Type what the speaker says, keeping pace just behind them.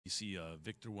see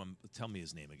Victor. Tell me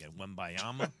his name again.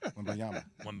 Wembanyama.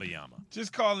 Wembanyama.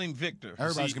 Just call him Victor.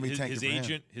 Everybody's gonna be tanking his for him.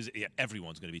 agent.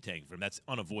 Everyone's gonna be tanking for him. That's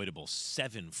unavoidable.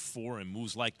 7'4" and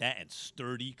moves like that and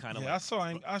sturdy, kind of. Yeah,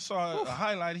 like, I saw a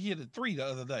highlight. He hit a 3 the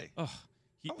other day. I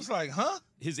was like, huh?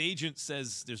 His agent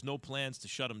says there's no plans to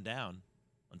shut him down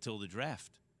until the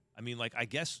draft. I mean, like, I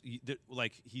guess he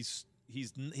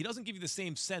doesn't give you the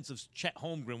same sense of Chet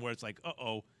Holmgren where it's like,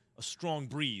 a strong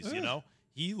breeze, you know?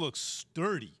 He looks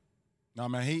sturdy. No,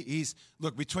 man, he's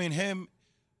look, between him,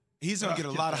 he's going to get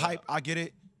a lot of hype. I get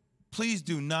it. Please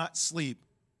do not sleep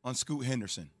on Scoot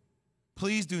Henderson.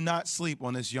 Please do not sleep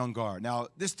on this young guard. Now,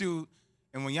 this dude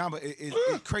and Wembanyama is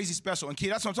crazy special. And, Key,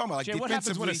 that's what I'm talking about. Like, Jay, what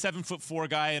happens when a 7'4"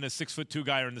 guy and a 6'2"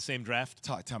 guy are in the same draft?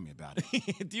 Tell me about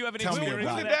it. Do you have any Tell me experience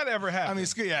about with it. Did that ever happen? I mean,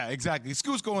 yeah, exactly.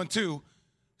 Scoot's going too.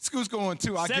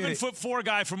 I get it. 7'4"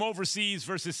 guy from overseas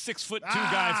versus 6'2"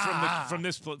 guy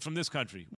from this country.